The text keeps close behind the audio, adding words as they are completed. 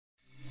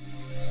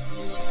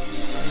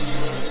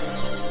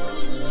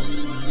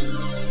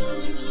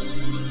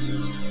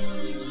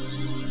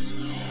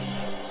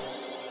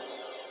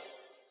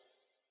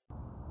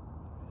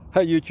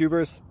Hi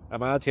YouTubers,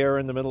 I'm out here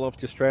in the middle of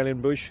the Australian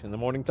bush in the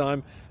morning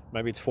time.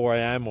 Maybe it's 4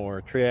 a.m.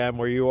 or 3 a.m.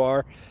 where you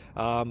are.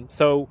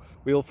 So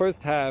we'll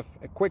first have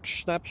a quick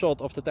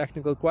snapshot of the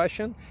technical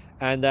question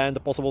and then the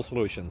possible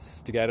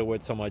solutions, together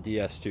with some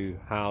ideas to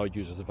how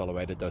users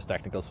evaluated those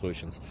technical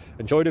solutions.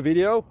 Enjoy the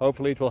video,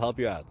 hopefully it will help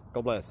you out.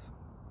 God bless.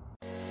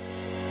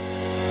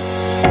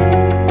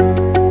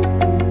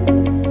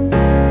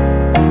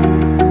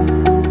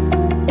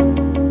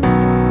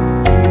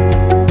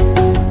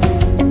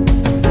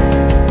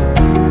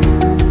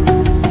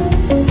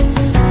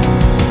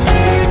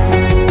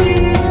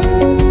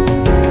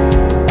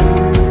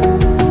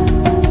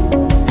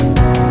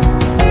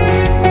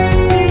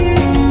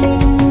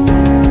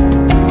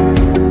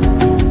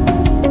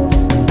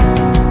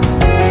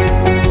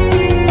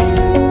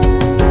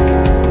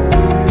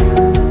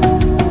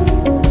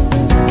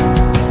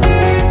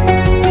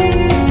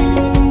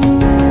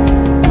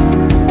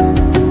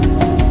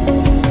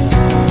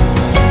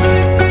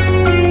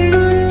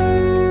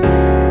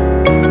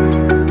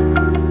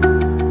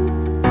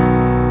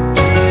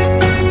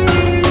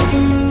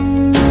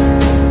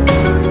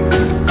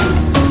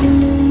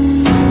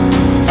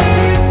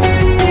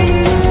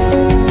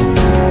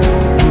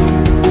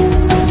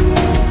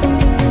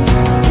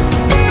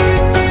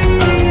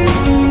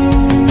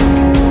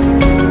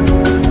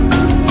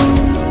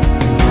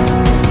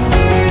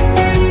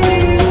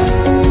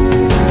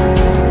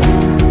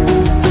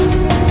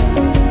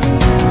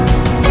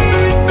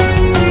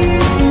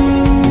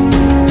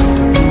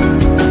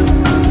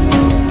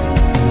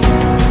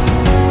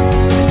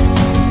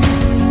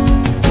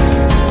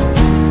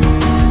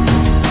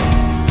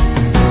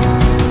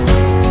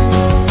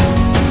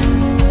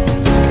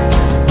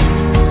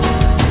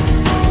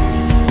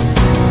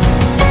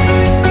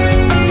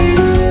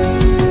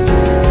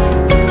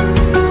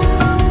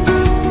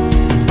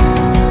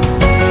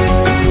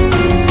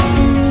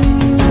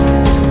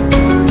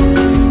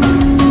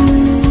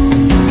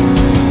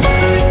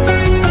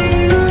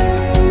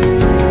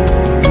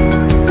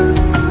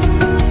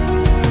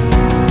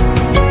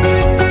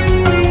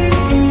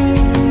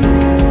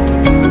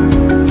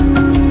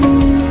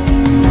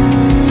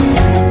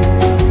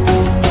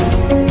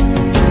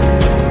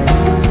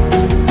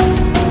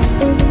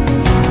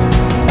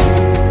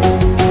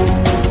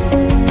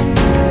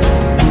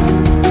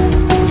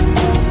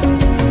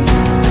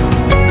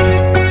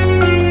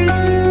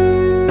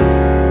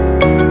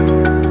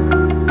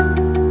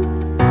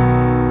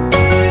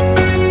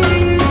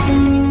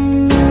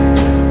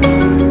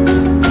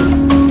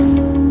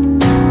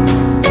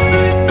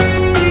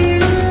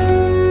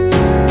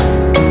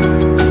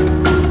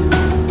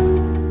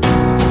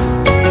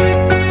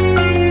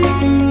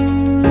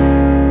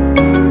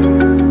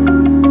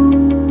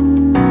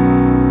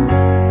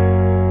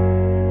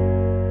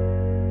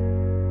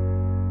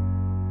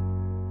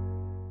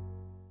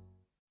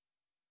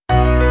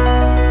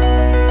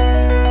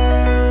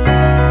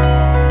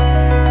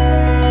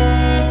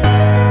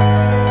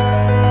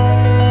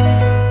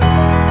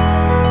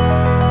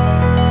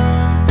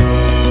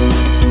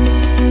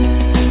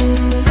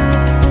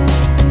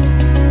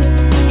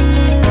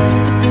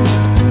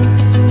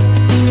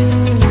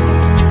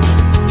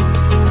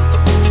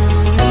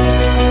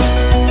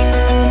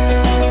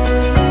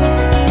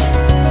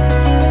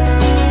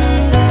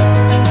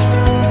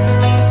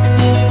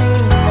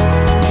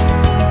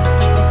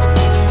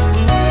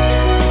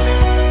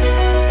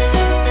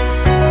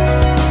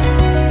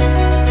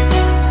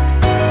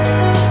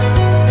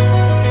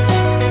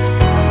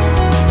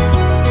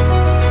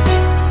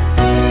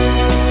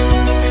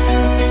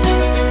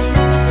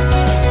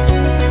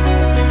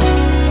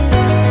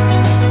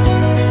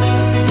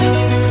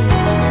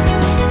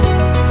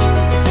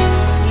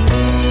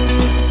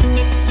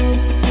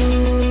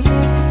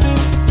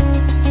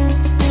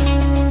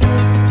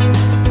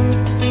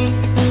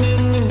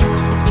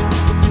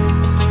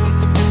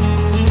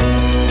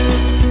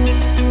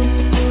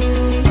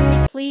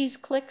 Please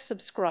click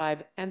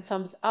subscribe and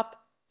thumbs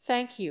up.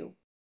 Thank you.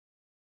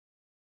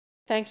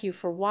 Thank you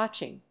for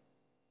watching.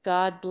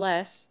 God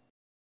bless.